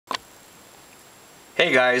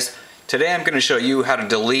Hey guys, today I'm going to show you how to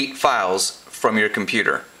delete files from your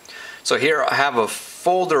computer. So here I have a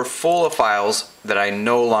folder full of files that I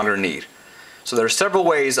no longer need. So there are several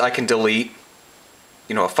ways I can delete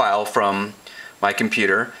a file from my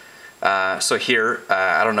computer. So here,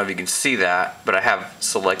 I don't know if you can see that, but I have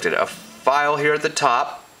selected a file here at the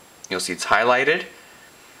top. You'll see it's highlighted.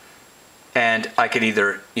 And I can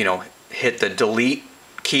either, hit the delete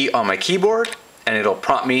key on my keyboard and it'll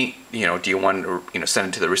prompt me, do you want to, send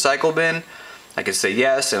it to the recycle bin? I can say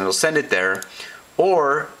yes and it'll send it there.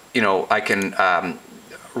 Or, I can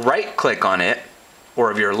right click on it,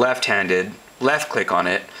 or if you're left-handed, left click on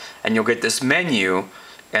it, and you'll get this menu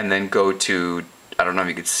and then go to, I don't know if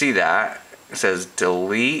you can see that, it says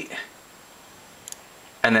delete.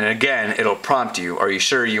 And then again, it'll prompt you, are you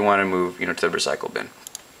sure you want to move, to the recycle bin?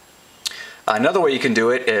 Another way you can do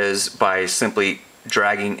it is by simply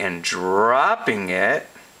dragging and dropping it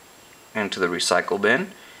into the recycle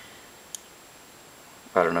bin.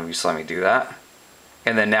 I don't know if you saw me do that.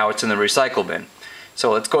 And then now it's in the recycle bin.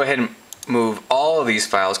 So let's go ahead and move all of these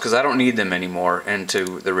files, because I don't need them anymore,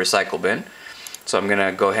 into the recycle bin. So I'm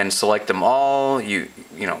gonna go ahead and select them all.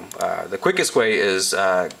 The quickest way is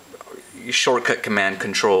shortcut command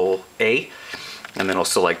Control A, and then I'll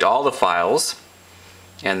select all the files.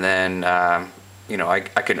 And then I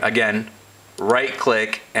can again right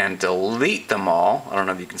click and delete them all. I don't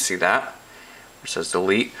know if you can see that. It says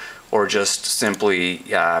delete, or just simply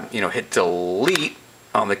hit delete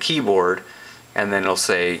on the keyboard, and then it'll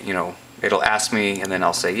say, it'll ask me, and then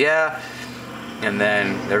I'll say yeah, and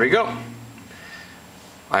then there we go.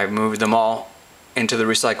 I've moved them all into the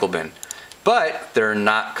recycle bin. But they're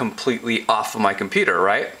not completely off of my computer,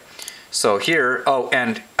 right? So here, oh,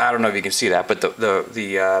 and I don't know if you can see that, but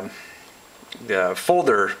the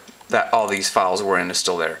folder that all these files were in is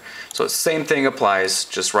still there. So the same thing applies,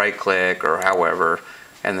 just right click or however,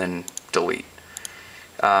 and then delete.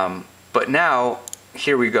 But now,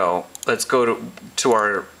 here we go. Let's go to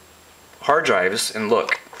our hard drives and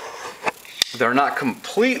look. They're not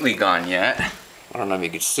completely gone yet. I don't know if you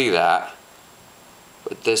can see that,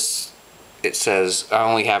 but this, it says I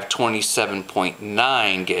only have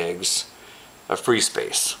 27.9 gigs of free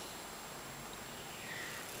space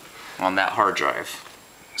on that hard drive.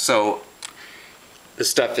 So the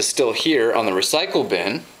stuff is still here on the recycle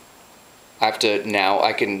bin.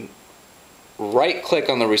 I can right click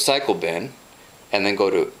on the recycle bin and then go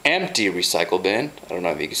to empty recycle bin. I don't know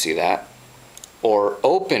if you can see that. Or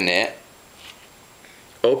open it,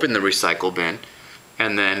 open the recycle bin,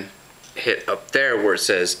 and then hit up there where it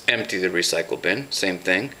says empty the recycle bin, same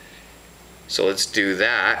thing. So let's do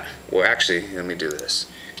that. Well, actually, let me do this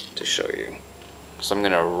to show you. So I'm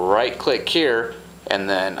gonna right click here, and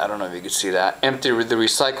then, I don't know if you can see that, empty the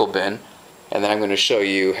recycle bin, and then I'm gonna show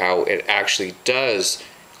you how it actually does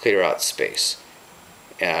clear out space.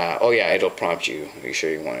 Oh yeah, it'll prompt you. Are you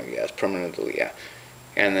sure you want to, yes, permanently, yeah.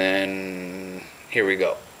 And then, here we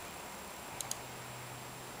go.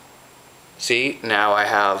 See, now I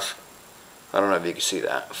have, I don't know if you can see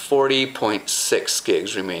that, 40.6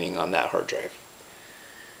 gigs remaining on that hard drive.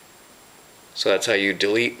 So that's how you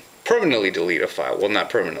permanently delete a file. Well, not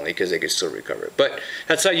permanently, because they can still recover it. But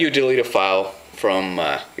that's how you delete a file from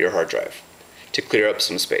your hard drive, to clear up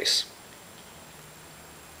some space.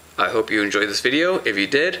 I hope you enjoyed this video. If you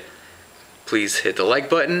did, please hit the like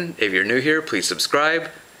button. If you're new here, please subscribe.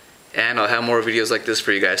 And I'll have more videos like this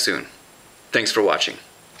for you guys soon. Thanks for watching.